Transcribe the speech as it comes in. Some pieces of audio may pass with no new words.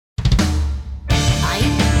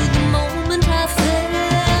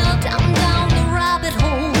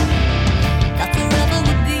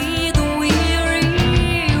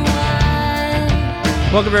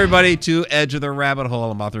Welcome, everybody, to Edge of the Rabbit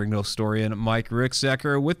Hole. I'm author and historian Mike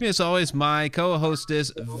Ricksecker. With me, as always, my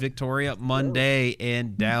co-hostess, Victoria Monday.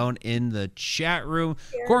 And down in the chat room,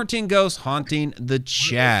 Quarantine Ghost haunting the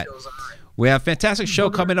chat. We have a fantastic show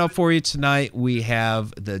coming up for you tonight. We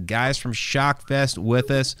have the guys from Shockfest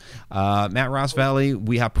with us, Matt Ross Valley.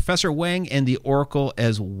 We have Professor Wang and the Oracle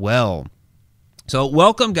as well. So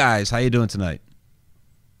welcome, guys. How you doing tonight?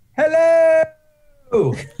 Hello!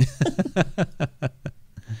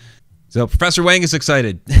 So Professor Wang is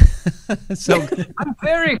excited. I'm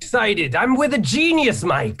very excited. I'm with a genius,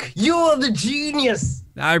 Mike. You're the genius.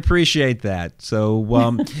 I appreciate that.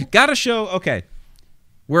 So got a show. Okay.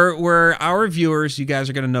 Where our viewers, you guys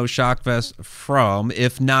are going to know Shockfest from.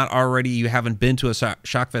 If not already, you haven't been to a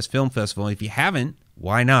Shockfest Film Festival. If you haven't,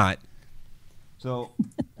 why not? So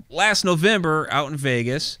last November out in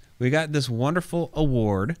Vegas, we got this wonderful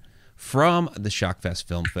award from the Shockfest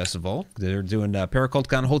Film Festival. They're doing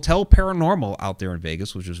Paraculticon Hotel Paranormal out there in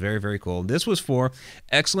Vegas, which was very, very cool. This was for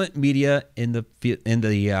excellent media in the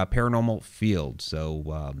paranormal field.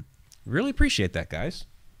 So really appreciate that, guys.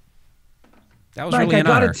 That was Mike, really an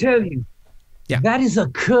honor. I gotta tell you, that is a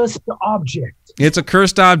cursed object. It's a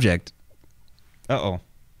cursed object. Uh-oh.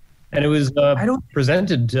 And it was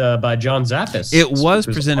presented by John Zaffis. It was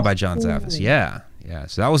presented by John Zaffis, yeah. Yeah,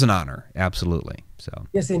 so that was an honor, absolutely. So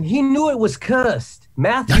yes, and he knew it was cursed.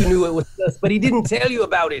 Matthew knew it was cursed, but he didn't tell you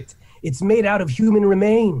about it. It's made out of human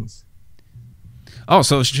remains. Oh,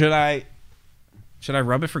 so should I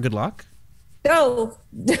rub it for good luck? No.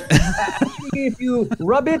 If you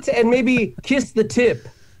rub it and maybe kiss the tip.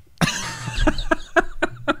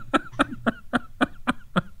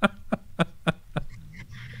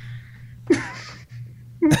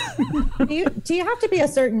 Do you have to be a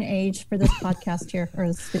certain age for this podcast here or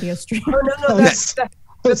this video stream? Oh,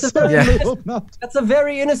 no, that's a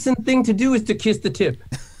very innocent thing to do, is to kiss the tip.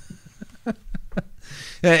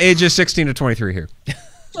 Ages 16 to 23 here.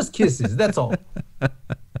 Just kisses, that's all.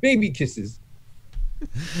 Baby kisses.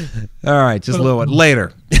 All right, just a little bit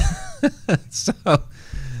later.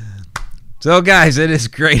 So guys, it is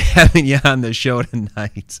great having you on the show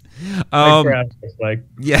tonight.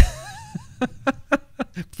 Yeah.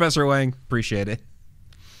 Professor Wang, appreciate it.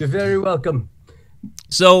 You're very welcome.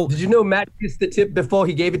 So, did you know Matt kissed the tip before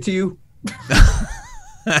he gave it to you?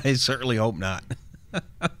 I certainly hope not.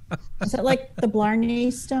 Is it like the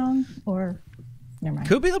Blarney Stone, or never mind?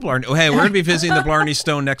 Could be the Blarney. Oh, hey, we're gonna be visiting the Blarney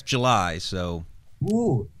Stone next July, so.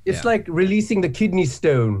 Ooh, it's like releasing the kidney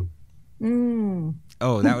stone. Mm.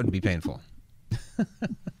 Oh, that would be painful.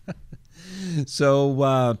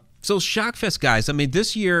 So Shockfest, guys. I mean,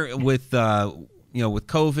 this year with with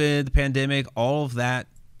COVID, the pandemic, all of that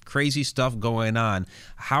crazy stuff going on,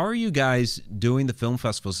 how are you guys doing the film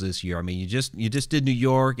festivals this year? I mean, you just did New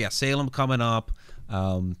York, Salem coming up,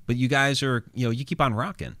 but you guys are you keep on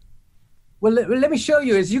rocking. Well, let me show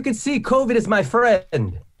you. As you can see, COVID is my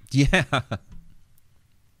friend. Yeah.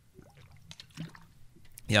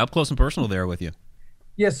 Yeah, up close and personal there with you.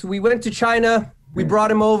 Yes, we went to China. We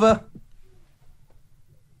brought him over.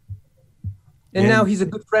 And now he's a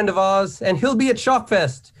good friend of ours, and he'll be at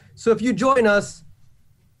Shockfest. So if you join us.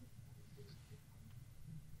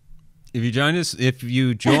 If you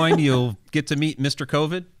join, you'll get to meet Mr.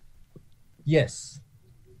 COVID? Yes.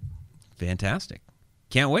 Fantastic.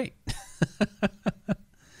 Can't wait.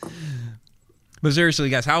 But seriously,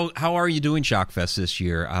 guys, how are you doing Shockfest this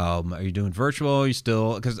year? Are you doing virtual? Are you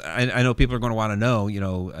still, because I know people are going to want to know,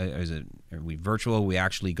 are we virtual? Are we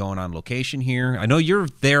actually going on location here? I know you're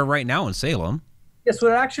there right now in Salem. Yes,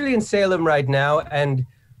 we're actually in Salem right now, and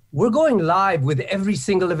we're going live with every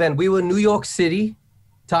single event. We were in New York City,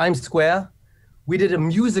 Times Square. We did a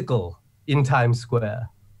musical in Times Square.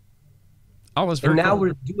 Oh, that's very cool. And now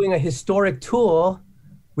we're doing a historic tour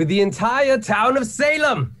with the entire town of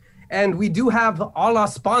Salem. And we do have all our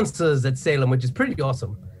sponsors at Salem, which is pretty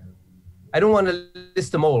awesome. I don't want to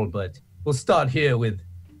list them all, but we'll start here with,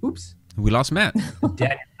 oops. We lost Matt.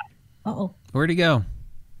 Uh-oh. Where'd he go?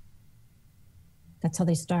 That's how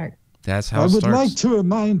they start. That's how it starts. I would like to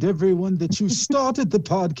remind everyone that you started the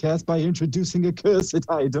podcast by introducing a cursed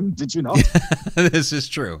item, did you not? This is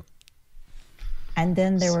true. And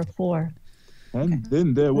then there were 4. And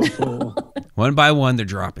then there were 4. One by one, they're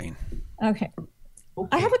dropping. Okay.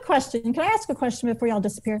 I have a question. Can I ask a question before y'all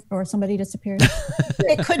disappear, or somebody disappears?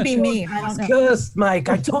 It could be me. I don't know. Cursed, Mike.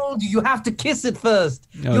 I told you, you have to kiss it first.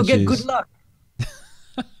 You'll get good luck.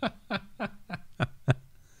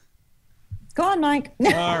 Go on, Mike.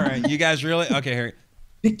 All right. You guys really? Okay, here.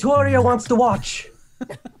 Victoria wants to watch.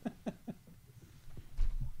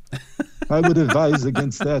 I would advise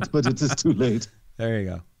against that, but it is too late. There you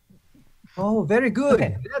go. Oh, very good.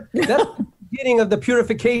 Okay. That's the beginning of the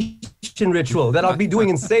purification ritual that I'll be doing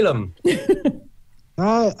in Salem.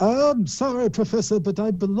 I'm sorry, Professor, but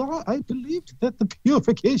I believed that the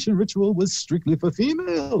purification ritual was strictly for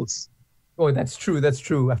females. Oh, that's true. That's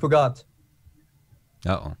true. I forgot.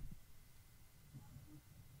 Uh-oh.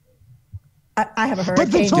 I have a But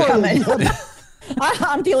hurricane Victoria, coming.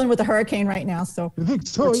 I'm dealing with a hurricane right now. So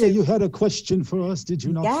Victoria, you had a question for us, did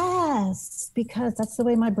you not? yes, because that's the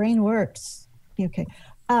way my brain works. Okay.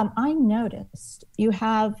 I noticed you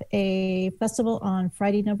have a festival on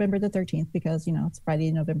Friday, November the 13th, because, it's Friday,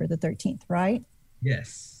 November the 13th, right?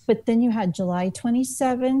 Yes. But then you had July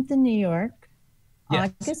 27th in New York,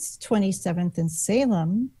 Yes. August 27th in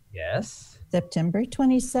Salem, Yes. September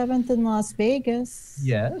 27th in Las Vegas.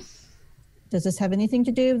 Yes. Does this have anything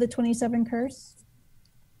to do with the 27 curse?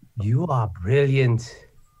 You are brilliant.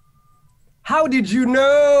 How did you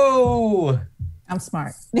know? I'm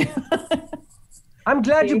smart. I'm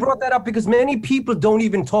glad you brought that up because many people don't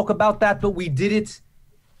even talk about that, but we did it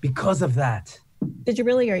because of that. Did you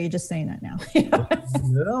really, or are you just saying that now?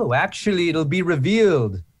 No, actually, it'll be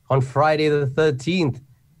revealed on Friday the 13th,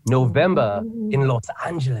 November in Los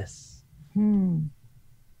Angeles.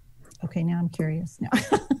 Okay, now I'm curious. No.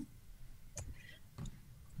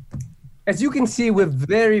 As you can see, we're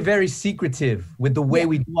very, very secretive with the way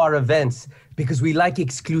we do our events because we like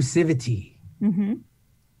exclusivity. Mm-hmm.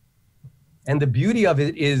 And the beauty of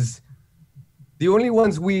it is the only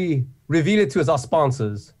ones we reveal it to is our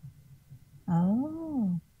sponsors.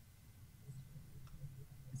 Oh.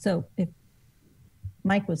 So if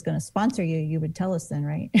Mike was going to sponsor you, you would tell us then,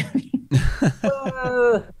 right?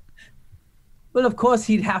 Well, of course,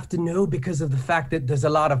 he'd have to know because of the fact that there's a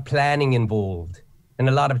lot of planning involved and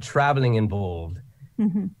a lot of traveling involved.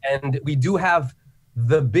 Mm-hmm. And we do have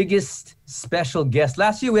the biggest special guest.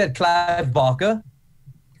 Last year, we had Clive Barker.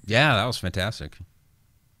 Yeah, that was fantastic.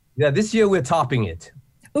 Yeah, this year, we're topping it.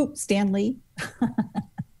 Oh, Stanley.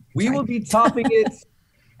 We will be topping it.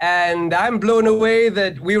 And I'm blown away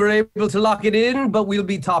that we were able to lock it in, but we'll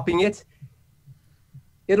be topping it.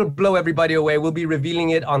 It'll blow everybody away. We'll be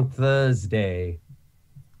revealing it on Thursday.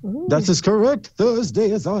 Ooh. That is correct. Thursday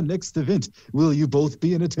is our next event. Will you both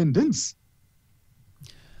be in attendance?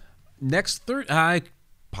 Next Thursday,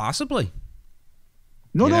 possibly.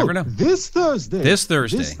 No, You no, never know. this Thursday. This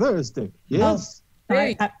Thursday. This Thursday, yes.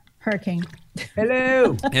 Hey. Hurricane.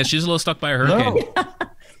 Hello. Yeah, she's a little stuck by a hurricane.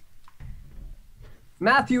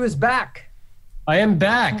 Matthew is back. I am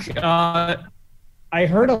back. I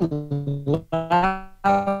heard a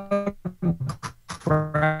loud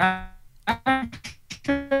crash.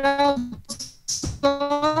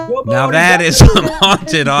 Now that is some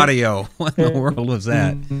haunted audio. What in the world was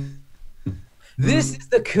that? This is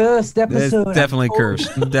the cursed It's episode. definitely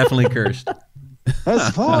cursed. Definitely cursed. As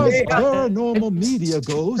far as paranormal media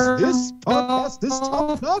goes, this podcast is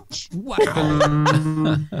top notch.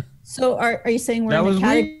 Wow. So are you saying we're That in was the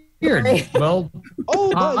category? weird. Well,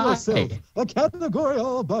 All by Hi. yourself. A category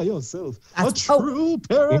all by yourself. A That's- true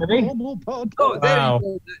paranormal podcast. Oh, there Wow.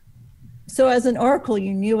 you go. So as an oracle,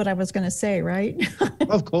 you knew what I was going to say, right?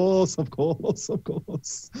 Of course, of course, of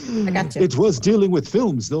course. I got you. It was dealing with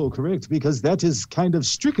films, though, correct? Because that is kind of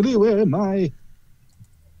strictly where my...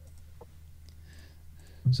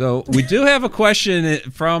 So we do have a question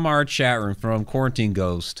from our chat room from Quarantine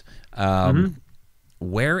Ghost.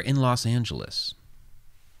 Where in Los Angeles?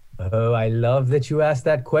 Oh, I love that you asked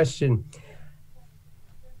that question.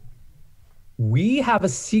 We have a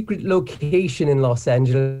secret location in Los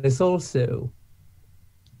Angeles also.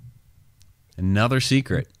 Another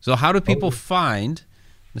secret. So how do people find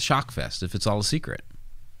the Shockfest if it's all a secret?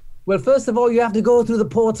 Well, first of all, you have to go through the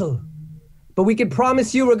portal. But we can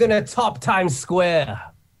promise you we're going to top Times Square.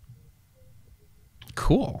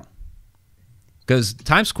 Cool. Because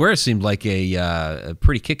Times Square seemed like a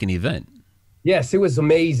pretty kicking event. Yes, it was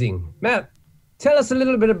amazing. Matt, tell us a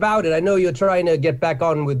little bit about it. I know you're trying to get back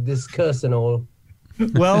on with this curse and all.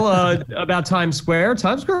 well, about Times Square.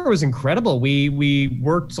 Times Square was incredible. We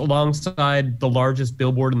worked alongside the largest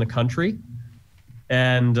billboard in the country,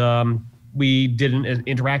 and we did an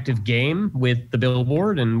interactive game with the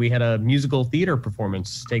billboard, and we had a musical theater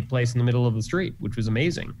performance take place in the middle of the street, which was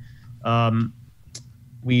amazing.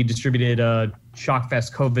 We distributed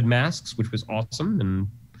Shockfest COVID masks, which was awesome, and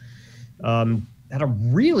had a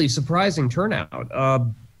really surprising turnout.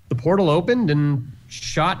 The portal opened and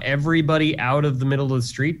shot everybody out of the middle of the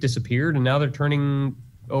street, disappeared, and now they're turning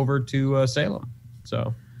over to Salem.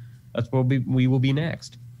 So that's where we will be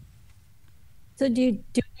next. So do you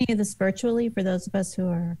do any of this virtually for those of us who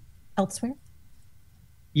are elsewhere?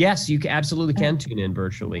 Yes, you absolutely can tune in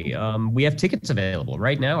virtually. We have tickets available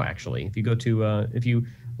right now, actually. If you go to, if you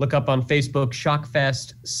look up on Facebook,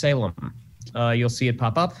 Shockfest Salem, you'll see it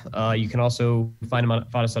pop up. You can also find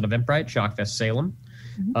us on Eventbrite, Shockfest Salem.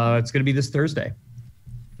 It's going to be this Thursday.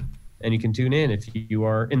 And you can tune in if you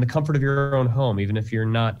are in the comfort of your own home, even if you're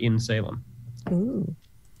not in Salem. Ooh.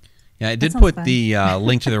 Yeah, I did put the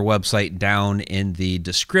link to their website down in the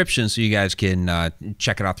description so you guys can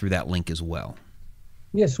check it out through that link as well.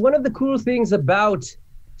 Yes, one of the cool things about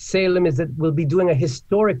Salem is that we'll be doing a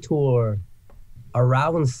historic tour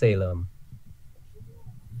around Salem.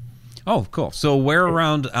 Oh, cool. So where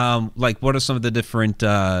around, like, what are some of the different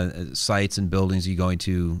sites and buildings you going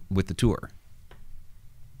to with the tour?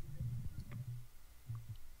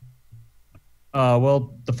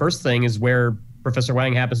 Well, the first thing is where Professor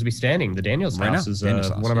Wang happens to be standing. The Daniels house is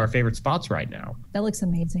one of our favorite spots right now. That looks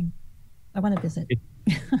amazing. I want to visit.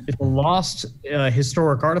 It's a lost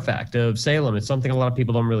historic artifact of Salem. It's something a lot of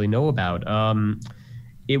people don't really know about.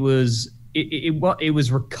 It was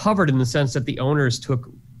recovered in the sense that the owners took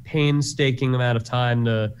painstaking amount of time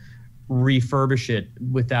to refurbish it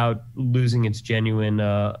without losing its genuine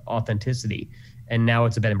authenticity. And now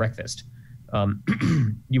it's a bed and breakfast.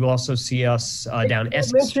 You will also see us down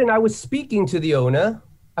Essex. I was speaking to the owner.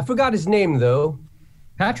 I forgot his name though.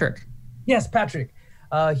 Patrick. Yes, Patrick.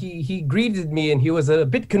 He greeted me and he was a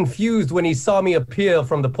bit confused when he saw me appear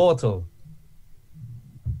from the portal.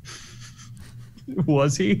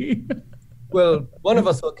 Was he? Well, one of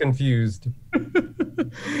us were confused.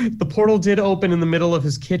 The portal did open in the middle of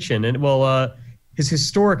his kitchen, and his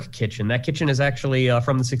historic kitchen. That kitchen is actually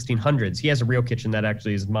from the 1600s. He has a real kitchen that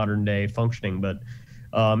actually is modern day functioning, but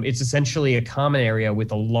it's essentially a common area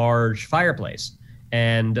with a large fireplace.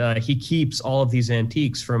 And he keeps all of these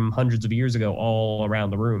antiques from hundreds of years ago all around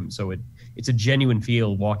the room. So it's a genuine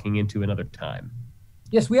feel walking into another time.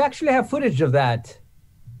 Yes, we actually have footage of that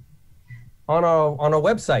on our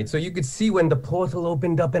website. So you could see when the portal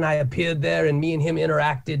opened up and I appeared there and me and him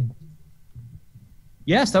interacted.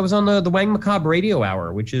 Yes, that was on the Wang Macabre Radio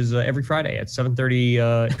Hour, which is every Friday at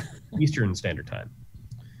 7:30 Eastern Standard Time.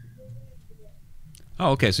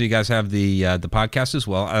 Oh, okay. So you guys have the podcast as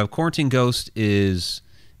well. Quarantine Ghost is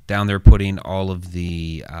down there putting all of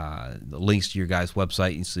the links to your guys'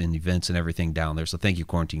 website and events and everything down there. So thank you,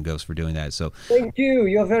 Quarantine Ghost, for doing that. So thank you.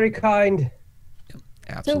 You're very kind.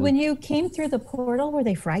 Absolutely. So when you came through the portal, were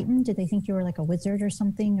they frightened? Did they think you were like a wizard or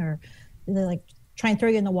something? Or did they like try and throw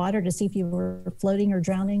you in the water to see if you were floating or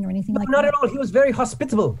drowning or anything like that? Not at all. He was very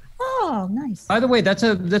hospitable. Oh, nice. By the way, that's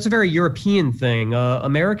a very European thing.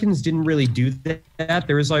 Americans didn't really do that.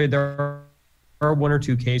 There are one or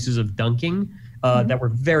two cases of dunking that were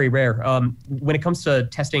very rare. When it comes to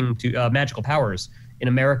testing to magical powers in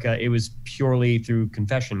America, it was purely through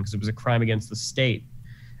confession because it was a crime against the state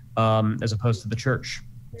as opposed to the church.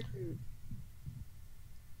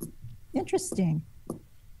 Interesting.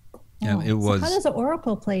 Yeah, it was. So how does the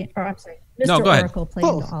Oracle play? Or I'm sorry, Mr. No, go ahead. Oracle play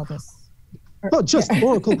into all this? Oh, just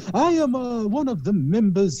Oracle. I am one of the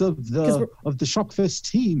members of the Shockfest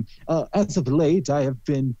team. As of late, I have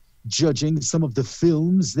been judging some of the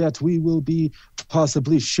films that we will be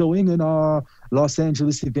possibly showing in our Los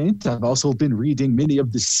Angeles event. I've also been reading many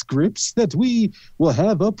of the scripts that we will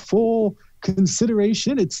have up for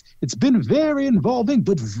consideration. It's been very involving,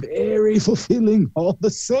 but very fulfilling all the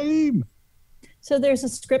same. So there's a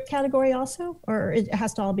script category also, or it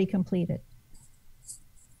has to all be completed?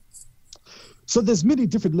 So there's many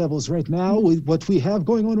different levels right now. What we have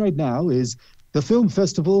going on right now is the film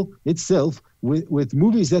festival itself with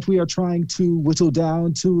movies that we are trying to whittle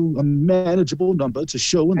down to a manageable number to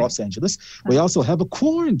show in Los Angeles. We also have a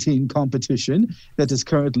quarantine competition that is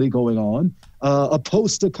currently going on, a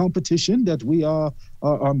poster competition that we are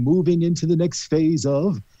moving into the next phase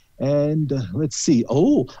of. And let's see,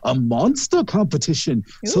 a monster competition.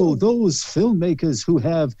 Ooh. So those filmmakers who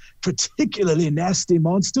have particularly nasty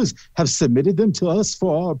monsters have submitted them to us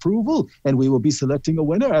for our approval, and we will be selecting a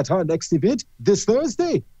winner at our next event this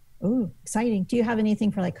Thursday. Oh, exciting. Do you have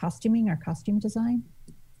anything for like costuming or costume design?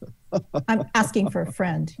 I'm asking for a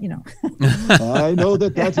friend, you know. I know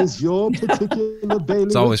that is your particular bailiwick.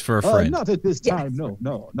 It's always for a friend. Not at this time. Yes.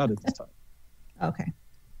 No, not at this time. Okay.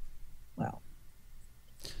 Well.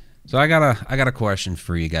 So I got a question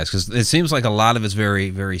for you guys, because it seems like a lot of it's very,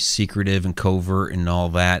 very secretive and covert and all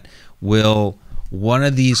that. Will one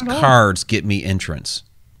of these cards get me entrance?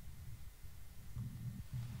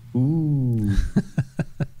 Ooh.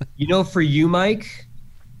 You know, for you, Mike,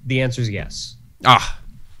 the answer is yes. Ah,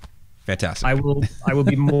 fantastic. I will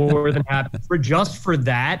be more than happy for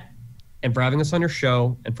that. and for having us on your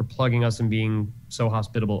show, and for plugging us and being so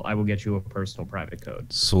hospitable. I will get you a personal private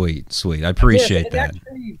code. Sweet, sweet. I appreciate that.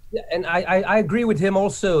 Actually, and I agree with him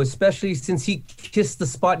also, especially since he kissed the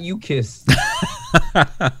spot you kissed.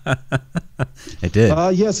 It did.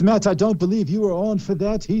 Yes, Matt, I don't believe you were on for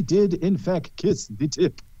that. He did, in fact, kiss the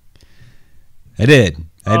tip. I did.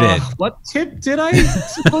 I did. What tip did I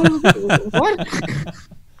suppose? What?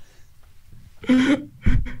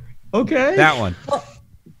 Okay. That one.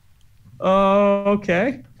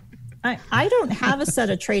 Okay. I don't have a set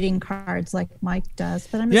of trading cards like Mike does,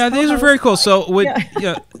 but I'm Yeah, these are very cool. So with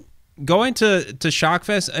Yeah. going to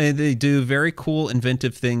Shockfest, they do very cool,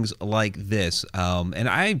 inventive things like this. And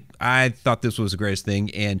I thought this was the greatest thing.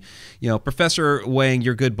 And Professor Wang,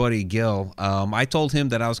 your good buddy Gil, I told him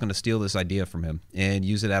that I was going to steal this idea from him and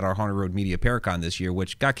use it at our Haunted Road Media Paracon this year,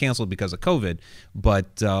 which got canceled because of COVID.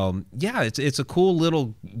 But yeah, it's a cool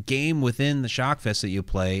little game within the Shockfest that you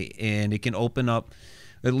play, and it can open up.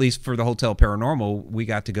 At least for the Hotel Paranormal, we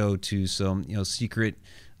got to go to some secret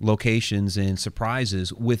locations and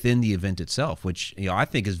surprises within the event itself, which I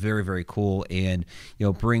think is very, very cool, and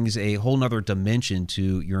brings a whole nother dimension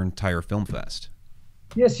to your entire film fest.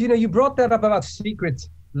 Yes, you brought that up about secret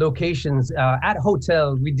locations. At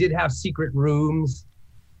hotel, we did have secret rooms,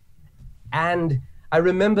 and I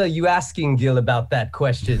remember you asking Gil about that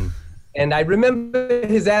question, and I remember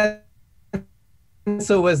his answer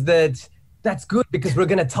was that that's good because we're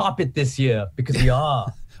gonna top it this year because we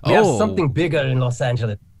are. We have something bigger in Los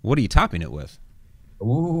Angeles. What are you topping it with?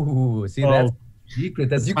 Ooh, see, that's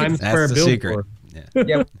secret. As you can That's the secret.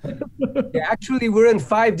 Yeah. Yeah, actually, we're in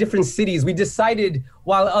 5 different cities. We decided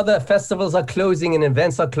while other festivals are closing and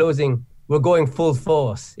events are closing, we're going full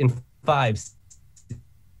force in 5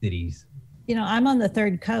 cities. I'm on the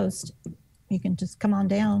third coast. You can just come on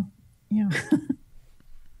down.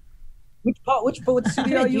 What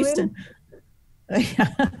city are you Houston.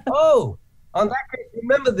 Oh, on that case,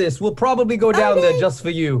 remember this. We'll probably go down there just for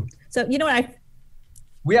you. So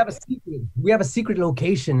We have a secret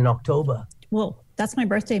location in October. Well, that's my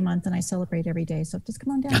birthday month, and I celebrate every day. So just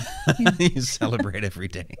come on down. You celebrate every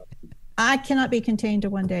day. I cannot be contained to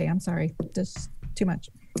one day. I'm sorry, just too much.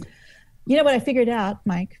 What I figured out,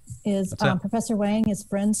 Mike, is Professor Wang is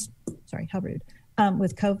friends. Sorry, how rude.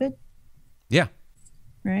 With COVID. Yeah.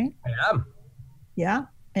 Right. I am. Yeah,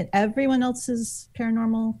 and everyone else's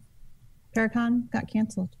paranormal Paracon got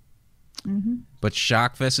canceled. Mm-hmm. But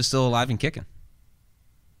Shockfest is still alive and kicking.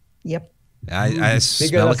 Yep. I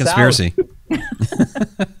smell a conspiracy. That's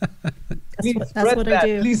what I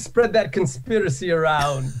do. Please spread that conspiracy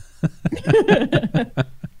around.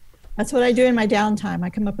 That's what I do in my downtime. I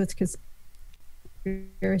come up with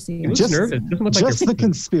conspiracy. Just nervous. Just the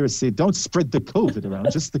conspiracy. Don't spread the COVID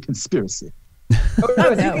around. Just the conspiracy. You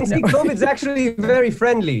can see COVID's actually very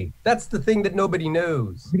friendly. That's the thing that nobody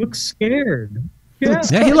knows. You look scared. Yeah,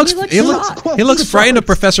 he looks frightened of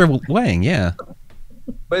Professor Wang. Yeah.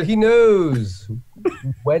 But he knows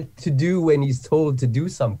what to do when he's told to do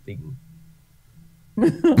something.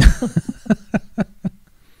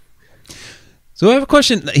 So I have a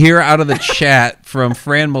question here out of the chat from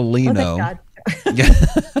Fran Molino.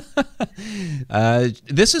 Oh,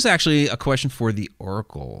 This is actually a question for the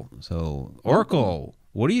Oracle. So, Oracle,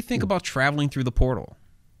 what do you think about traveling through the portal?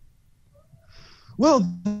 Well,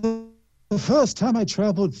 the first time I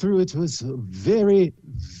traveled through it was very,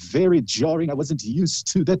 very jarring. I wasn't used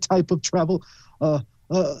to that type of travel.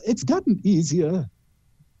 It's gotten easier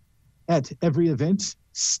at every event.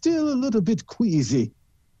 Still a little bit queasy.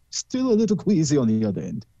 Still a little queasy on the other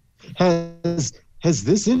end. Has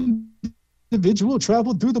this individual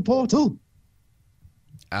traveled through the portal?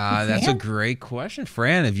 That's a great question.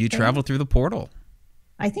 Fran, have you traveled through the portal?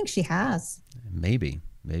 I think she has. Maybe.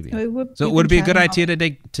 So would it be a good idea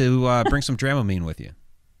today to bring some Dramamine with you?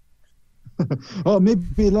 Or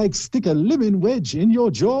maybe like stick a lemon wedge in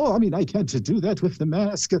your jaw? I mean, I can't do that with the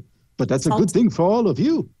mask, but that's a good thing for all of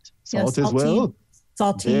you. Salt as well.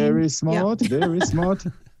 Saltine. Very smart, very smart.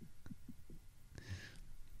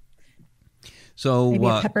 So maybe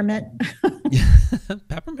a peppermint.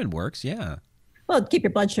 Peppermint works, yeah. Well, keep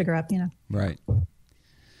your blood sugar up, Right.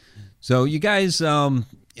 So you guys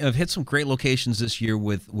have hit some great locations this year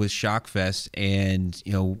with Shockfest, and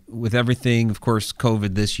with everything, of course,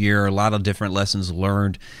 COVID this year, a lot of different lessons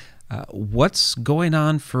learned. What's going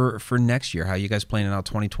on for next year? How are you guys planning out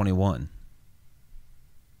 2021?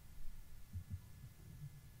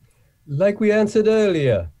 Like we answered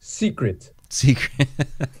earlier, secret. Secret.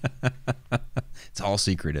 It's all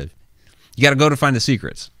secretive. You got to go to find the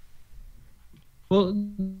secrets. Well,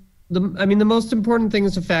 the most important thing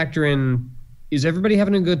is to factor in: is everybody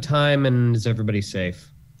having a good time, and is everybody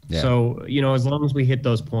safe? Yeah. So, as long as we hit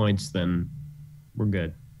those points, then we're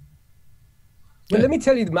good. Well, let me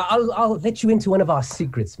tell you, I'll let you into one of our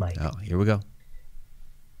secrets, Mike. Oh, here we go.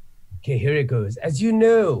 Okay, here it goes. As you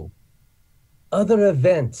know, other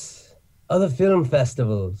events, other film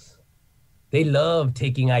festivals, they love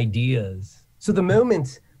taking ideas. So the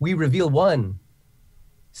moment we reveal one,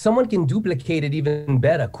 someone can duplicate it even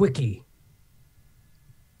better quickly.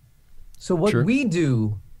 So what Sure. we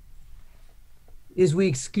do is we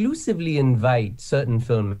exclusively invite certain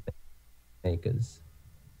filmmakers.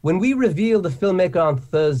 When we reveal the filmmaker on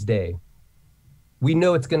Thursday, we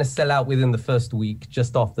know it's going to sell out within the first week,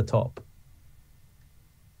 just off the top.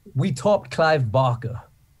 We topped Clive Barker.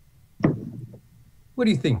 What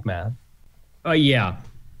do you think, Matt? Yeah,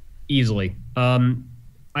 easily. I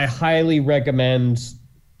highly recommend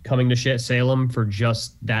coming to Salem for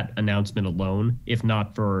just that announcement alone, if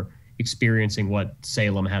not for experiencing what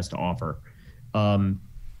Salem has to offer.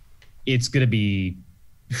 It's gonna be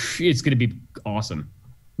awesome.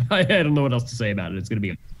 I don't know what else to say about it. It's gonna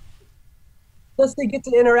be. Plus, they get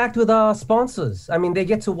to interact with our sponsors. I mean, they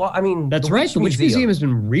get to watch. I mean, That's right. The Witch Museum has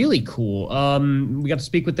been really cool. We got to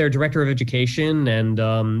speak with their director of education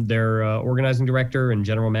and their organizing director and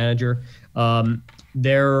general manager.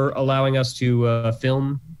 They're allowing us to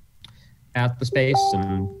film at the space,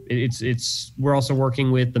 and we're also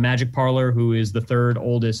working with the Magic Parlor, who is the third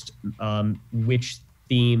oldest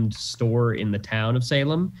witch-themed store in the town of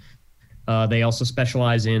Salem. They also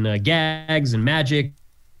specialize in gags and magic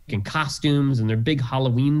and costumes, and they're big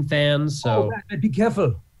Halloween fans. So be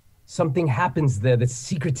careful. Something happens there that's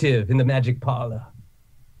secretive in the Magic Parlor.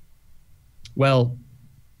 Well,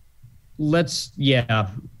 let's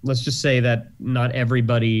just say that not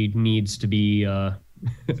everybody needs to be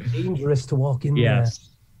It's dangerous to walk in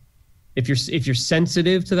yes. If you're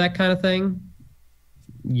sensitive to that kind of thing,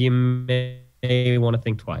 you may want to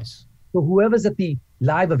think twice. So whoever's at the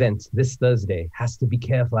live event this Thursday has to be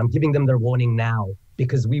careful. I'm giving them their warning now,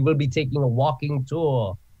 because we will be taking a walking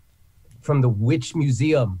tour from the Witch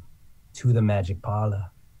Museum to the Magic Parlor.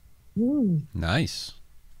 Ooh. Nice.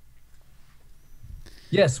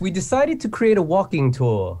 Yes, we decided to create a walking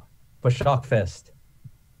tour for Shockfest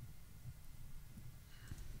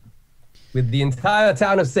with the entire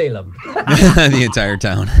town of Salem. The entire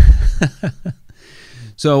town.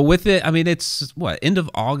 So with it, I mean, it's end of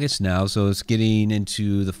August now, so it's getting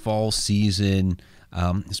into the fall season.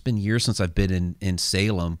 It's been years since I've been in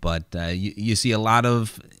Salem, but you see a lot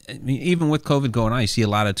of, I mean, even with COVID going on, you see a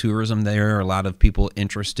lot of tourism there, a lot of people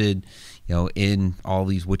interested, in all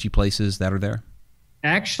these witchy places that are there.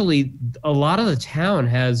 Actually, a lot of the town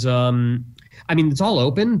has, it's all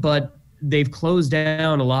open, but they've closed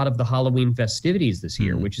down a lot of the Halloween festivities this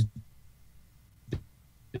year, which is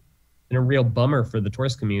a real bummer for the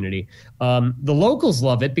tourist community. The locals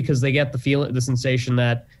love it because they get the sensation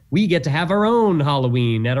that we get to have our own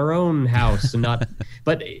Halloween at our own house and not,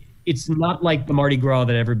 but it's not like the Mardi Gras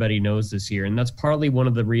that everybody knows this year. And that's partly one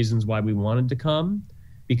of the reasons why we wanted to come,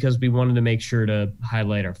 because we wanted to make sure to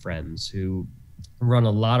highlight our friends who run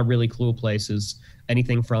a lot of really cool places,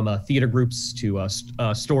 anything from theater groups to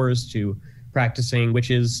stores to practicing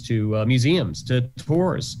witches to museums to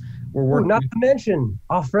tours. We're working. Not to mention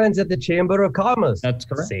our friends at the Chamber of Commerce. That's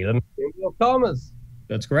correct. Salem Chamber of Commerce.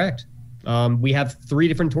 That's correct. We have 3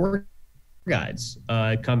 different tour guides who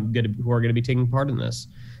are going to be taking part in this.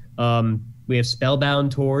 We have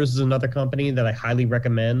Spellbound Tours, is another company that I highly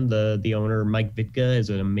recommend. The owner, Mike Vitka, is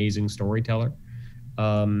an amazing storyteller.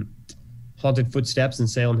 Haunted Footsteps and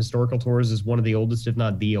Salem Historical Tours is one of the oldest, if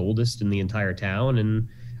not the oldest, in the entire town. And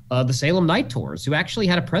the Salem Night Tours, who actually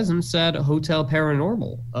had a presence at Hotel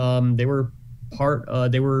Paranormal. They were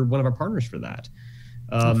one of our partners for that.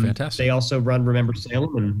 Fantastic. They also run Remember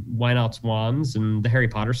Salem and Why Not Swans and the Harry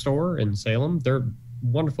Potter store in Salem. They're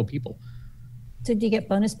wonderful people. So do you get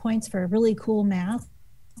bonus points for really cool math?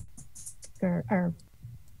 Or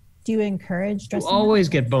do you encourage dressing You always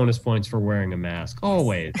up? get bonus points for wearing a mask.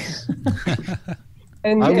 Always.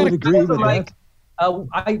 And I would agree with Mike,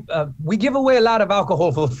 that. we give away a lot of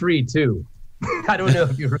alcohol for free too. I don't know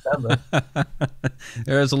if you remember.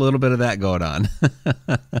 There's a little bit of that going on.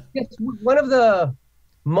 Yes, one of the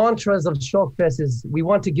mantras of Shockfest is we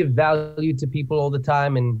want to give value to people all the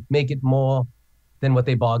time and make it more than what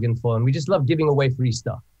they bargained for. And we just love giving away free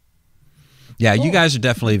stuff. Yeah, you guys are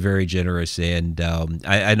definitely very generous, and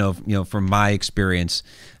I know, from my experience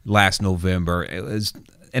last November, it was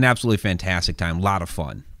an absolutely fantastic time, a lot of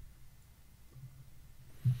fun.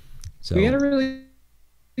 So We had a really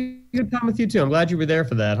good time with you too. I'm glad you were there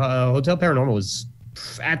for that. Hotel Paranormal was,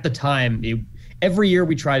 at the time, every year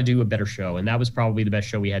we try to do a better show, and that was probably the best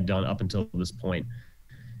show we had done up until this point.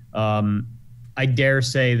 I dare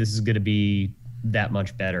say this is going to be that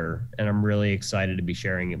much better, and I'm really excited to be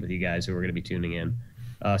sharing it with you guys who are going to be tuning in.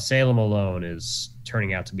 Salem alone is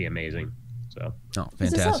turning out to be amazing. So,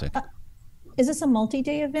 fantastic. Is this a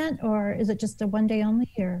multi-day event, or is it just a one day only?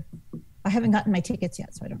 Or I haven't gotten my tickets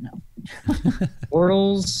yet, so I don't know.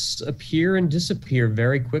 Portals appear and disappear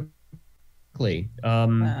very quickly.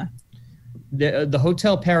 The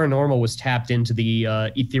Hotel Paranormal was tapped into the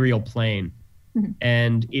ethereal plane,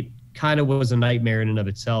 and it kind of was a nightmare in and of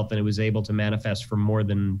itself, and it was able to manifest for more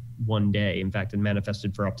than one day. In fact, it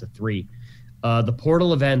manifested for up to 3. The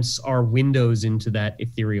portal events are windows into that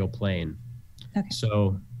ethereal plane. Okay.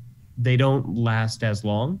 So they don't last as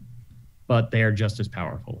long, but they are just as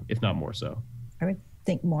powerful, if not more so. I would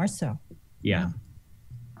think more so. Yeah.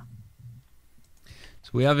 So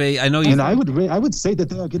we have I know you. And I would say that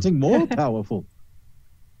they are getting more powerful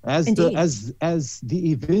as Indeed.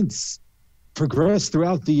 the events progress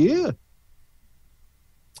throughout the year.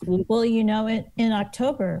 Well, in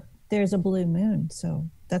October, there's a blue moon, so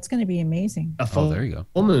that's going to be amazing. There you go.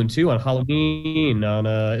 Full moon too on Halloween.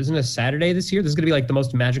 Isn't it a Saturday this year? This is gonna be like the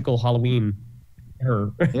most magical Halloween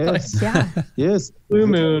ever. Yes. Yeah. Yes. Blue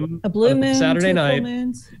moon. A blue moon, Saturday 2 night. full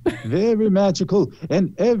moons. Very magical,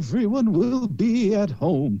 and everyone will be at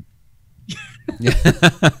home.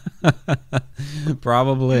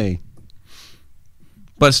 Probably.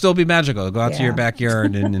 But still be magical. Go out to your Yeah.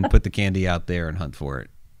 backyard and put the candy out there and hunt for it.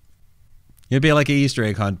 It'd be like an Easter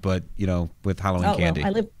egg hunt, but with Halloween candy.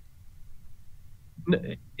 Well,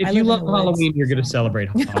 If I you live love in the woods, Halloween, you're going to celebrate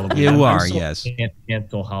Halloween. You I'm are, so yes. Can't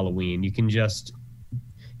cancel Halloween. You can just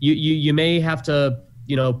you may have to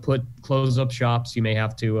put close up shops. You may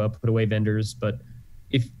have to put away vendors. But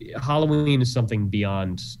if Halloween is something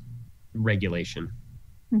beyond regulation,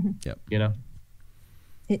 Yep.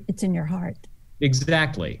 it's in your heart.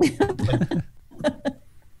 Exactly.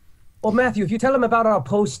 Well, Matthew, if you tell them about our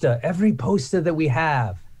poster, every poster that we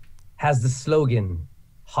have has the slogan,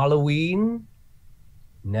 Halloween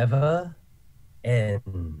never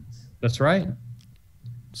ends. That's right.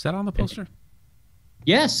 Is that on the poster?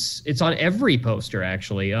 Yes, it's on every poster,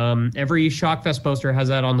 actually. Every Shockfest poster has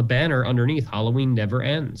that on the banner underneath. Halloween never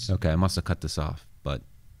ends. Okay, I must have cut this off, but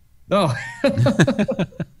Oh,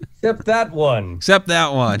 Except that one. except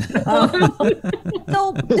that one.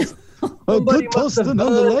 No, A Somebody good must have poster burned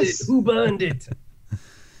nonetheless. it. Who burned it?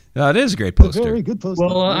 No, it is a great A poster. very good poster.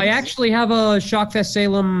 well, I actually have a Shockfest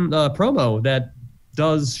Salem promo that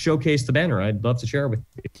does showcase the banner. I'd love to share it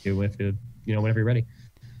with you if whenever you're ready.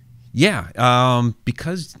 Yeah,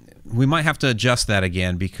 because we might have to adjust that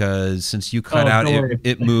again because since you cut out, don't worry.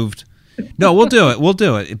 it moved. No, we'll do it. We'll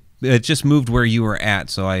do it. It just moved where you were at,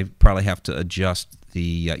 so I probably have to adjust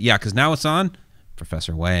the. Because now it's on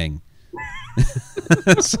Professor Wang.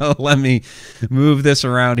 So let me move this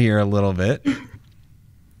around here a little bit.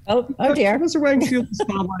 oh dear. Professor Wang steals the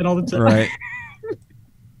spotlight all the time. Right.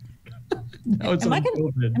 Now it's Am I on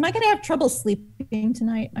COVID. going to have trouble sleeping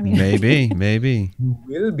tonight? I mean, Maybe. You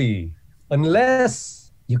will be.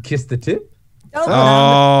 Unless you kiss the tip.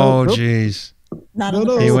 Oh, Nope. jeez. not on No, the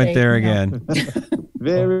no. first He went date, there no. again.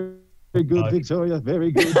 Very good, Victoria.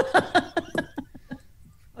 Very good.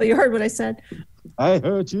 Oh, you heard what I said. I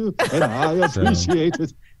heard you, and I appreciate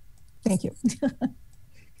it. Thank you.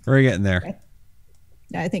 We're getting there.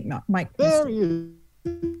 I think Mike. There he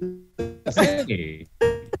is. Hey.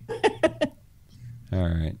 All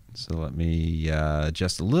right. So let me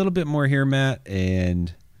adjust a little bit more here, Matt.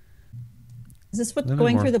 And Is this what Little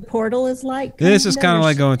going more. through the portal is like? this is kind of Or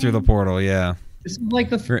like going through the portal. Yeah. This is like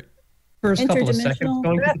the For- first couple of seconds Interdimensional.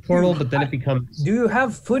 going through the portal, but then it becomes. Do you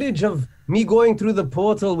have footage of me going through the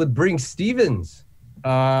portal with Brink Stevens?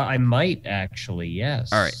 I might actually,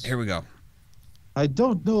 yes. All right. Here we go. I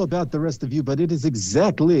don't know about the rest of you, but it is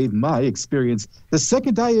exactly my experience. The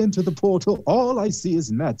second I enter the portal, all I see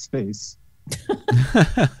is Matt's face.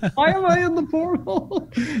 Why am I in the portal?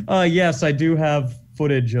 Yes, I do have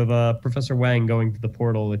footage of Professor Wang going through the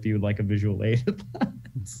portal if you would like a visual aid.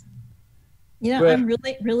 You know, Well- I'm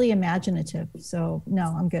really, really imaginative. So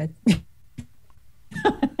no, I'm good.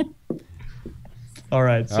 All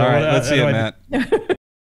right. So All right. Let's see it, anyway, Matt. In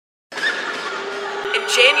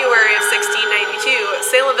January of 1692,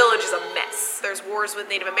 Salem Village is a mess. There's wars with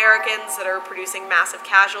Native Americans that are producing massive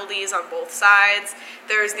casualties on both sides.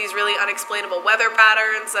 There's these really unexplainable weather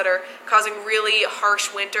patterns that are causing really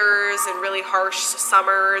harsh winters and really harsh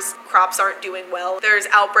summers. Crops aren't doing well. There's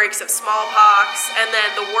outbreaks of smallpox. And then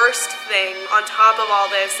the worst thing on top of all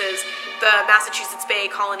this is the Massachusetts Bay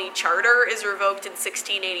Colony Charter is revoked in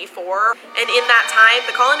 1684. And in that time,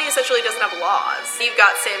 the colony essentially doesn't have laws. You've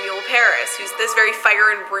got Samuel Parris, who's this very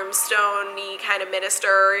fire and brimstone-y kind of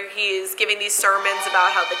minister. He's giving these sermons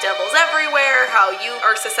about how the devil's everywhere, how you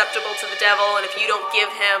are susceptible to the devil, and if you don't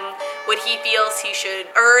give him what he feels he should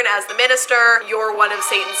earn as the minister, you're one of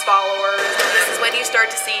Satan's followers. And this is when you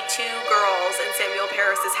start to see two girls in Samuel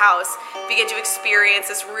Parris's house begin to experience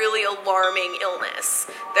this really alarming illness.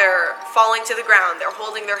 They're falling to the ground, they're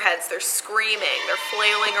holding their heads, they're screaming, they're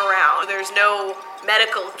flailing around. There's no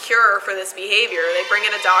medical cure for this behavior. They bring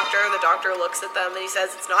in a doctor, the doctor looks at them and he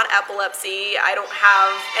says, it's not epilepsy, I don't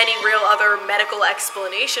have any real other medical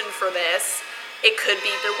explanation for this. It could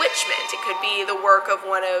be bewitchment, it could be the work of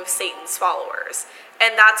one of Satan's followers.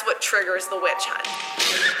 And that's what triggers the witch hunt.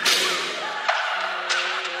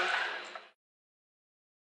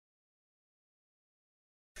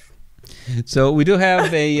 So we do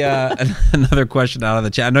have another question out of the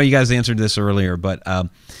chat. I know you guys answered this earlier, but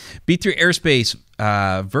B3 Airspace,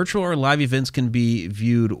 virtual or live events can be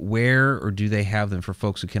viewed where, or do they have them for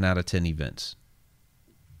folks who cannot attend events?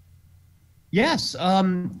 Yes,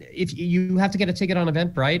 if you have to get a ticket on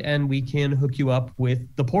Eventbrite, and we can hook you up with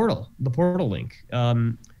the portal link.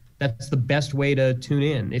 That's the best way to tune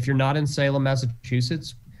in. If you're not in Salem,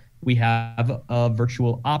 Massachusetts, we have a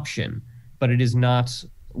virtual option, but it is not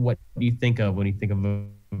what you think of when you think of a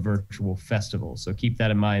virtual festival. So keep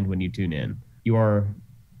that in mind when you tune in. You are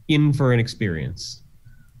in for an experience.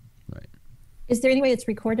 Right. Is there any way it's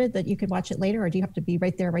recorded that you could watch it later, or do you have to be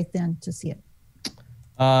right there, right then to see it?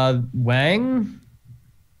 Wang?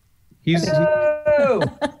 Hello!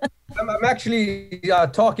 I'm actually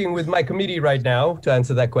talking with my committee right now to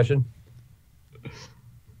answer that question.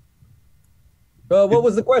 What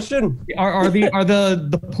was the question? Are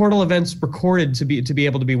the portal events recorded to be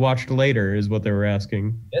able to be watched later is what they were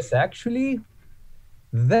asking. Yes, actually,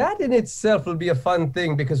 that in itself will be a fun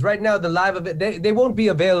thing, because right now the live event, they won't be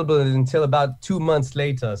available until about 2 months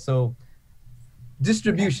later. So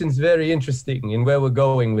distribution's very interesting in where we're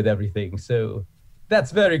going with everything. So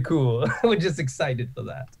that's very cool. We're just excited for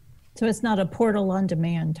that. So it's not a portal on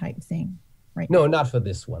demand type thing, right? No, not for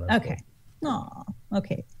this one. Okay. Oh,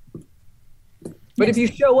 okay. But if you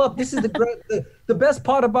show up, this is the best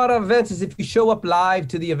part about our events is if you show up live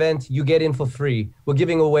to the event, you get in for free. We're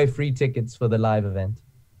giving away free tickets for the live event.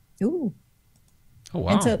 Ooh. Oh,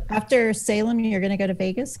 wow. And so after Salem, you're going to go to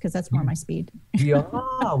Vegas, because that's more my speed. Yeah,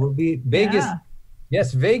 we'll be Vegas. Yeah.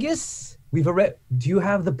 Yes, Vegas. Do you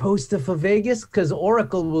have the poster for Vegas? Because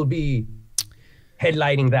Oracle will be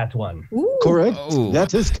headlining that one. Ooh. Correct. Oh,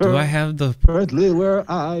 That is correct. do I have the... Currently where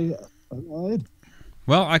I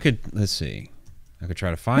Well, I could... Let's see. I could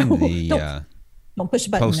try to find the Don't push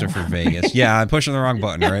a button. poster now. for Vegas. Yeah, I'm pushing the wrong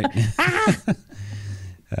button, right?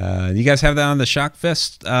 You guys have that on the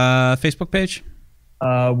Shockfest Facebook page?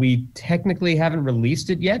 We technically haven't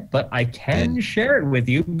released it yet, but I can share it with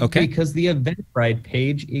you because the Eventbrite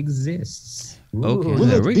page exists. Okay, will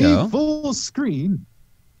there it we be go. full screen?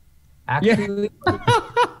 Actually,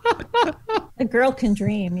 A girl can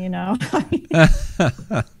dream, you know.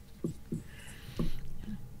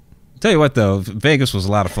 Tell you what, though, Vegas was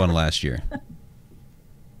a lot of fun last year.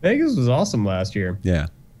 Vegas was awesome last year. Yeah.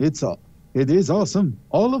 It is awesome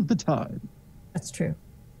all of the time. That's true.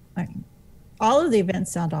 I mean, all of the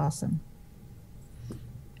events sound awesome.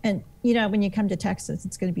 And, you know, when you come to Texas,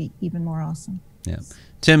 it's going to be even more awesome. Yeah.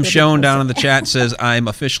 Tim Schoen down in the chat says, I'm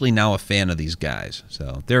officially now a fan of these guys.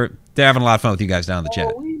 So they're having a lot of fun with you guys down in the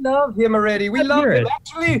chat. we love him already. We love him.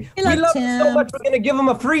 Actually, we love love him so Tim. much, we're going to give him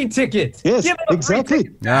a free ticket. Yes, Give him a free exactly.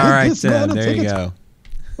 ticket. All right, This man Tim. a There you ticket.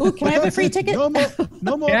 go. Ooh, can I have a free ticket?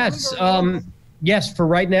 No more. Yes. Yes. For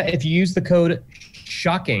right now, if you use the code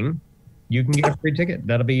SHOCKING, you can get a free ticket.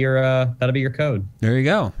 That'll be your code. There you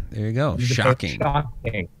go. There you go. Use the code Shocking.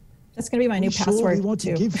 SHOCKING. That's going to be my new Sure, password, we want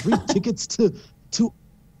to too. give free tickets to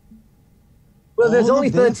Well, there's all only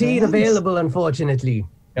of their 13 fans. available, unfortunately.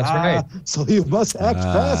 That's right. So you must act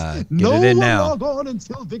fast. get No it in one now. log on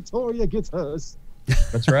until Victoria gets hers.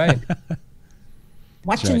 That's right.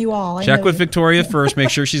 Watching right. you all. I Check know with you. Victoria first. Make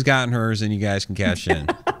sure she's gotten hers, and you guys can cash in.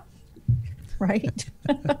 Right?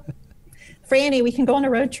 Franny, we can go on a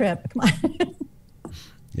road trip. Come on.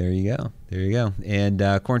 There you go. There you go. And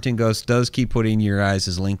Quarantine Ghost does keep putting your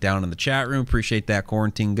guys' link down in the chat room. Appreciate that,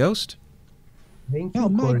 Quarantine Ghost. Thank you, Now,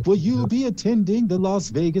 Corey. Mike, will you be attending the Las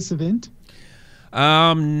Vegas event?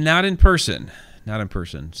 Not in person. Not in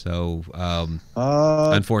person. So,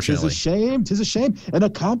 unfortunately. Tis a shame. An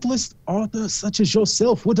accomplished author such as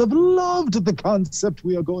yourself would have loved the concept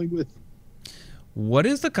we are going with. What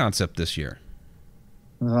is the concept this year?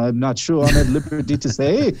 I'm not sure I'm at liberty to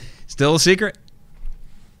say. Still a secret?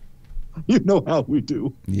 You know how we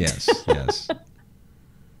do. Yes, yes.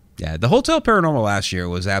 Yeah, the Hotel Paranormal last year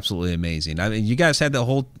was absolutely amazing. I mean, you guys had the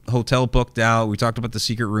whole hotel booked out. We talked about the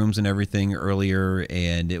secret rooms and everything earlier,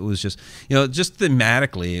 and it was just, just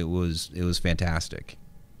thematically, it was fantastic.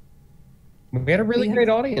 We had a really great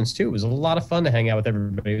audience too. It was a lot of fun to hang out with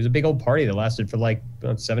everybody. It was a big old party that lasted for like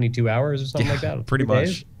 72 hours or something like that. Pretty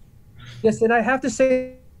much. Yes, and I have to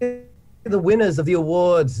say, the winners of the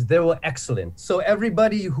awards, they were excellent. So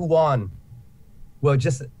everybody who won were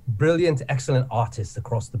just brilliant, excellent artists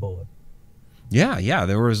across the board. Yeah.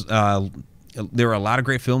 There were a lot of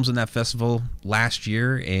great films in that festival last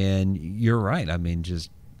year, and you're right. I mean,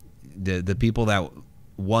 just the people that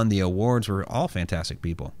won the awards were all fantastic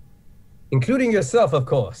people. Including yourself, of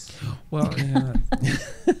course. Well, yeah.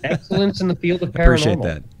 Excellence in the field of paranormal. Appreciate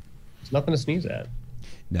that. It's nothing to sneeze at.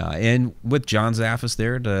 No, and with John Zaffis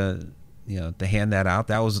there to hand that out,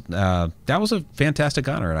 that was a fantastic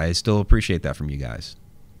honor, and I still appreciate that from you guys.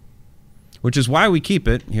 Which is why we keep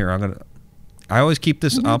it here. I always keep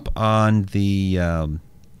this up on the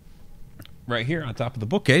right here on top of the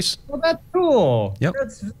bookcase. Well, that's cool. Yep.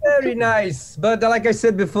 That's very nice. But like I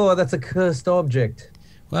said before, that's a cursed object.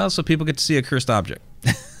 Well, so people get to see a cursed object.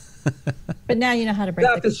 But now you know how to break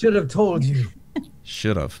Zaffis should have told you.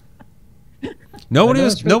 Should have. Nobody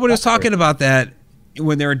was talking about that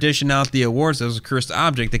when they were dishing out the awards. It was a cursed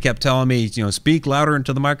object. They kept telling me, speak louder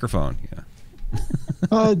into the microphone.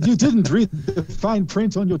 Yeah. You didn't read the fine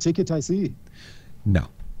print on your ticket, I see. No.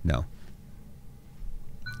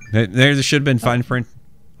 There should have been fine print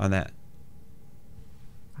on that.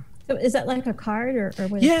 So is that like a card or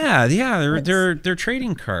what? Yeah. They're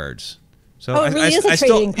trading cards. So it really is a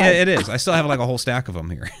trading card. Yeah, it is. I still have like a whole stack of them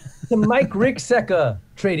here. The Mike Ricksecker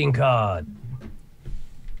trading card.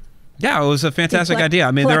 Yeah, it was a fantastic idea.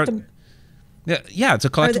 I mean, it's a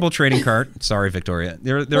collectible trading card. Sorry, Victoria.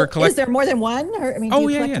 Is there more than one? Or, do you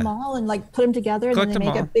collect them all and like put them together and then they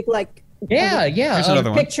make a big Here's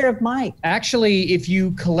another picture of Mike. Actually, if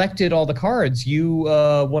you collected all the cards, you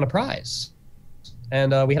won a prize,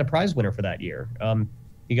 and we had a prize winner for that year.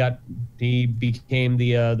 He became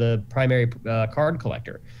the primary card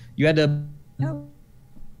collector. You had to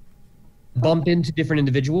bump into different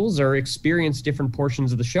individuals or experience different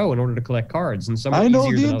portions of the show in order to collect cards. And some I know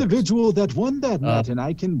the individual that won that night, and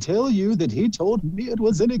I can tell you that he told me it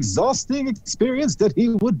was an exhausting experience that he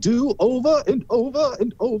would do over and over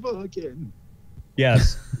and over again.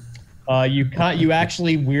 Yes. You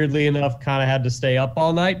actually, weirdly enough, kind of had to stay up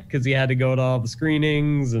all night because he had to go to all the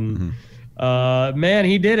screenings and man,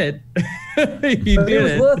 he did it. It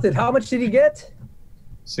was worth it. How much did he get?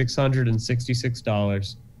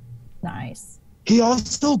 $666. Nice. He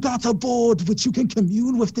also got a board which you can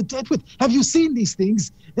commune with the dead with. Have you seen these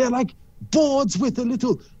things? They're like boards with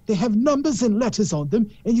they have numbers and letters on them,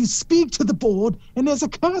 and you speak to the board, and there's a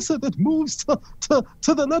cursor that moves to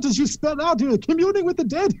the letters you spell out. You're communing with the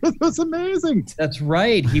dead. It was amazing. That's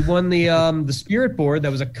right. He won the spirit board.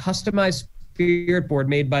 That was a customized spirit board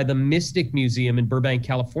made by the Mystic Museum in Burbank,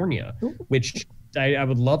 California, which I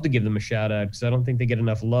would love to give them a shout out because I don't think they get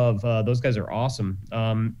enough love. Those guys are awesome.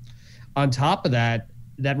 On top of that,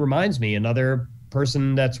 that reminds me, another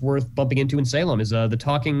person that's worth bumping into in Salem is the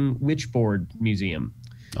Talking Witchboard Museum.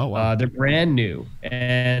 Oh, wow. They're brand new,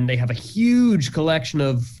 and they have a huge collection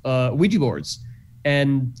of Ouija boards.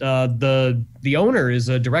 And the owner is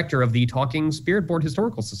a director of the Talking Spirit Board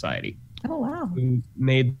Historical Society. Oh, wow. Who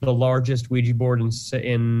made the largest Ouija board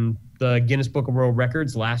in the Guinness Book of World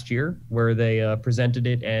Records last year, where they presented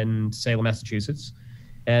it in Salem, Massachusetts.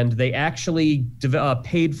 And they actually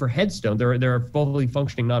paid for headstones. They're a fully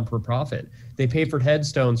functioning non-for-profit. They paid for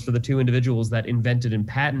headstones for the two individuals that invented and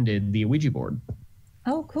patented the Ouija board.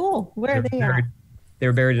 Oh, cool. Where are they at?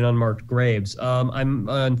 They're buried in unmarked graves. I'm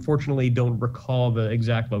unfortunately don't recall the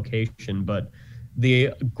exact location, but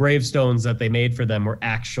the gravestones that they made for them were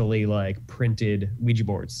actually like printed Ouija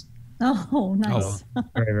boards. Oh, nice. So,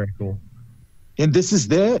 very, very cool. And this is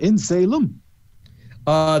there in Salem?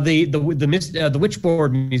 The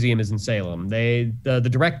Witchboard Museum is in Salem. The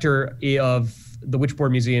director of the Witchboard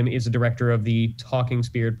Museum is the director of the Talking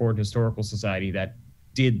Spirit Board Historical Society that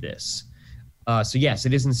did this. So yes,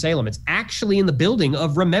 it is in Salem. It's actually in the building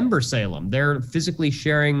of Remember Salem. They're physically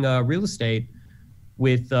sharing real estate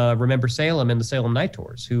with Remember Salem and the Salem Night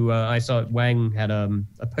Tours, who I saw Wang had a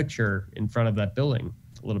picture in front of that building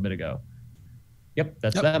a little bit ago. Oh, wow. Very, very cool. And this is there in Salem? Yeah, it is. I still have like a whole stack of them here. Salem. Yep,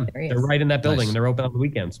 that's Yep. them. There he They're is. right in that building, Nice. and they're open on the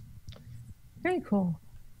weekends. Very cool.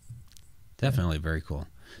 Definitely very cool.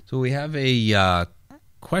 So we have a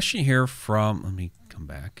question here from, let me come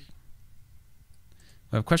back.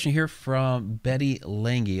 We have a question here from Betty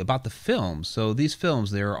Lange about the films. So these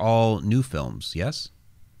films, they're all new films, yes?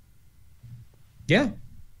 Yeah,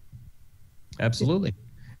 absolutely.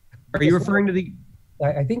 Are you referring to the?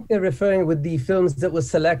 I think they're referring with the films that were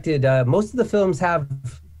selected. Most of the films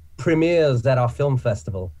have premieres at our film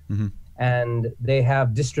festival, and they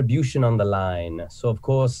have distribution on the line. So, of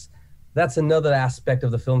course, that's another aspect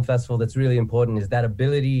of the film festival that's really important, is that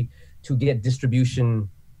ability to get distribution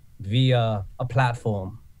via a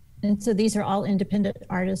platform. And so these are all independent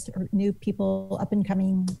artists or new people, up and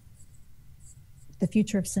coming, the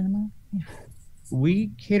future of cinema. Yeah.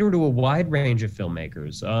 We cater to a wide range of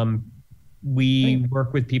filmmakers. We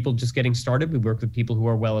work with people just getting started. We work with people who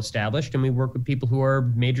are well established, and we work with people who are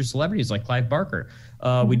major celebrities like Clive Barker.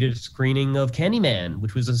 We did a screening of Candyman,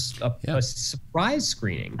 which was a surprise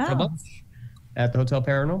screening for lunch at the Hotel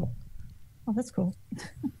Paranormal. Oh, that's cool.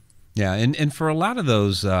 Yeah, and for a lot of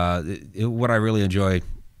those, what I really enjoy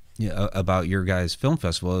about your guys' film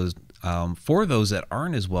festival is for those that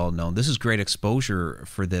aren't as well known, this is great exposure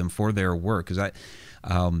for them for their work. Because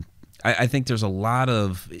I think there's a lot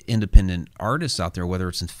of independent artists out there, whether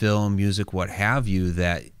it's in film, music, what have you,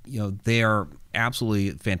 that they are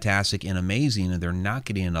absolutely fantastic and amazing, and they're not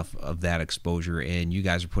getting enough of that exposure. And you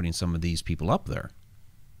guys are putting some of these people up there.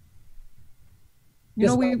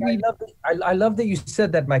 I love that you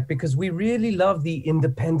said that, Mike, because we really love the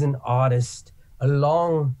independent artist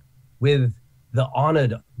along with the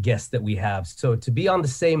honored guests that we have. So to be on the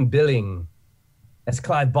same billing as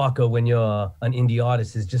Clive Barker when you're an indie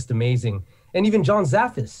artist is just amazing. And even John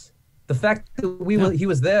Zaffis, the fact that he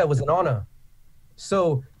was there was an honor.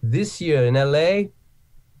 So this year in LA,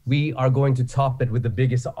 we are going to top it with the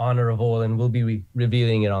biggest honor of all, and we'll be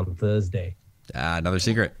revealing it on Thursday. Another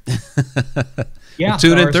secret. Yeah,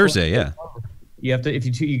 tune in Thursday. Yeah, you have to.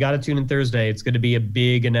 You got to tune in Thursday. It's going to be a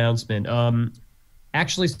big announcement.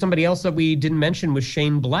 Actually, somebody else that we didn't mention was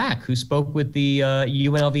Shane Black, who spoke with the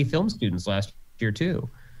UNLV film students last year too.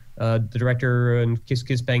 The director in Kiss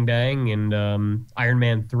Kiss Bang Bang and Iron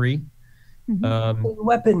Man 3.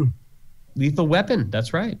 Lethal Weapon.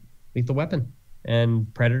 That's right, Lethal Weapon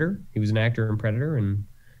and Predator. He was an actor in Predator, and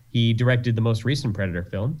he directed the most recent Predator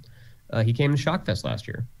film. He came to Shockfest last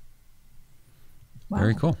year. Wow.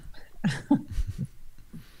 Very cool. So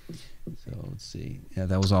let's see. Yeah,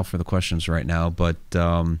 that was all for the questions right now. But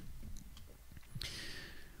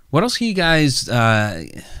what else can you guys? I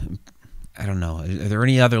don't know. Are there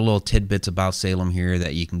any other little tidbits about Salem here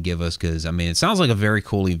that you can give us? Because I mean, it sounds like a very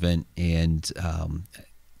cool event, and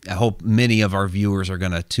I hope many of our viewers are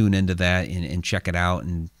going to tune into that and check it out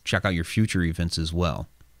and check out your future events as well.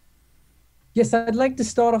 Yes, I'd like to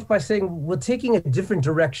start off by saying we're taking a different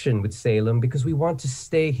direction with Salem because we want to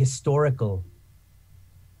stay historical.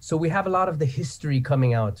 So we have a lot of the history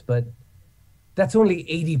coming out, but that's only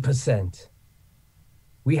 80%.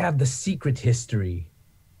 We have the secret history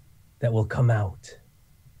that will come out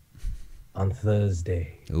on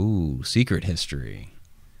Thursday. Ooh, secret history.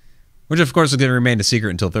 Which, of course, is going to remain a secret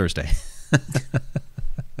until Thursday.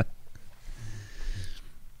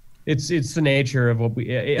 It's the nature of what we.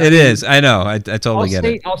 It is. I know. I totally get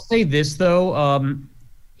it. I'll say this though.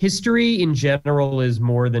 History in general is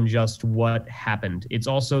more than just what happened. It's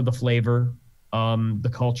also the flavor,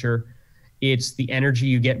 the culture. It's the energy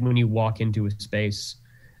you get when you walk into a space.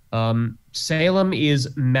 Salem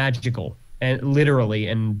is magical, and literally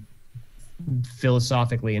and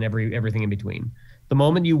philosophically, and everything in between. The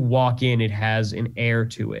moment you walk in, it has an air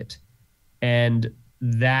to it, and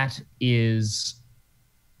that is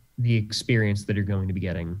the experience that you're going to be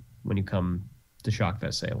getting when you come to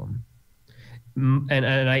Shockfest Salem. And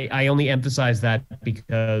I only emphasize that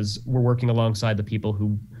because we're working alongside the people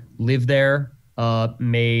who live there,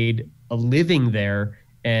 made a living there,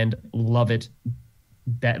 and love it.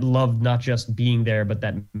 That love not just being there, but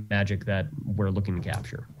that magic that we're looking to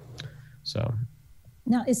capture. So,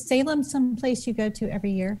 now is Salem someplace you go to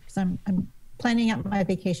every year? Because I'm planning out my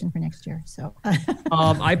vacation for next year. So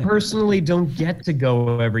I personally don't get to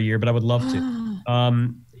go every year, but I would love to.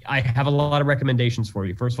 I have a lot of recommendations for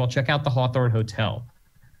you. First of all, check out the Hawthorne Hotel.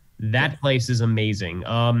 That place is amazing.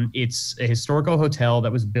 It's a historical hotel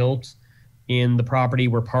that was built in the property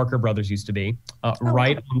where Parker Brothers used to be,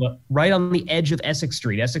 right on the edge of Essex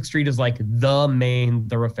Street. Essex Street is like the main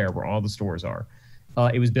thoroughfare where all the stores are.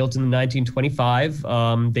 It was built in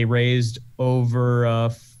 1925. They raised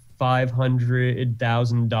over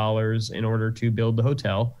 $500,000 in order to build the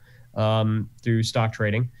hotel through stock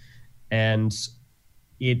trading. And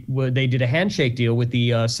they did a handshake deal with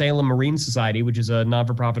the Salem Marine Society, which is a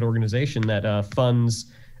non-for-profit organization that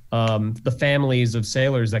funds the families of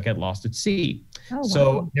sailors that get lost at sea. Oh,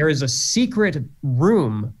 So wow. there is a secret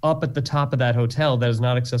room up at the top of that hotel that is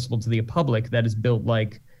not accessible to the public that is built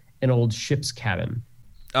like an old ship's cabin.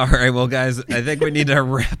 All right, well, guys, I think we need to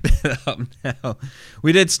wrap it up now.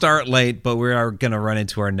 We did start late, but we are going to run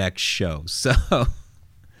into our next show. So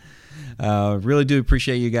really do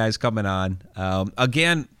appreciate you guys coming on.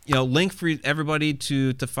 Again, link for everybody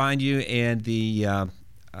to find you and the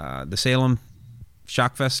Salem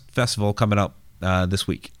Shockfest Festival coming up this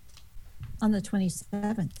week. On the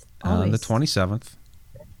 27th. On the always. 27th.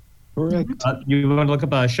 Correct. You want to look up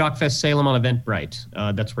Shockfest Salem on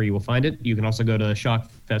Eventbrite. That's where you will find it. You can also go to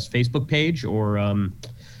Shockfest Facebook page or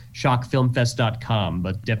shockfilmfest.com,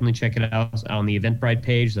 but definitely check it out on the Eventbrite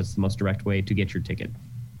page. That's the most direct way to get your ticket.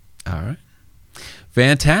 All right.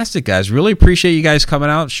 Fantastic, guys. Really appreciate you guys coming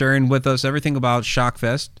out, sharing with us everything about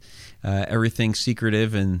Shockfest, everything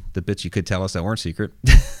secretive and the bits you could tell us that weren't secret.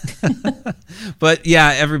 But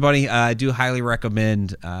yeah, everybody, I do highly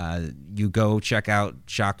recommend you go check out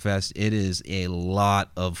Shockfest. It is a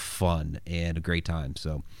lot of fun and a great time.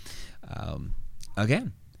 So,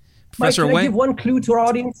 again, Mike, Professor can I Wayne. give one clue to our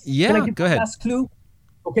audience? Yeah, Can I give go one ahead. last clue?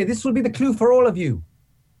 Okay, this will be the clue for all of you.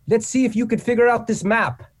 Let's see if you could figure out this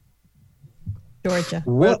map. Georgia.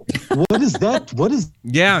 What is that? What is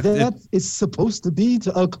Yeah, that is supposed to be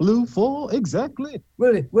a clue for? Exactly.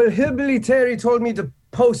 Well, Hillbilly Terry told me to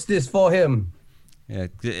post this for him yeah,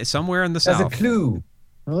 somewhere in the as south. a clue.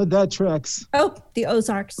 Oh, that tracks. Oh, the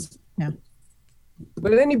Ozarks. No.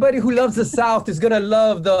 But anybody who loves the South is going to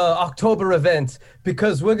love the October event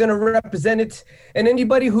because we're going to represent it. And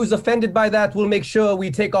anybody who's offended by that, we'll make sure we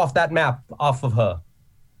take off that map off of her.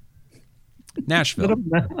 Nashville.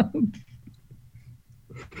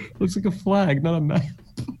 Looks like a flag, not a map.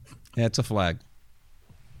 Yeah, it's a flag.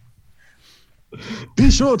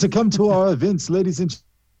 Be sure to come to our events, ladies and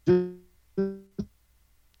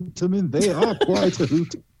gentlemen. They are quite a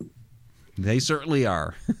hoot. They certainly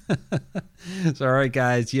are. So, all right,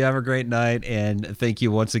 guys, you have a great night, and thank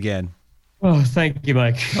you once again. Oh, thank you,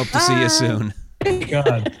 Mike. Hope to see you soon.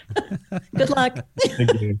 God. Good luck.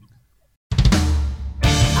 Thank you.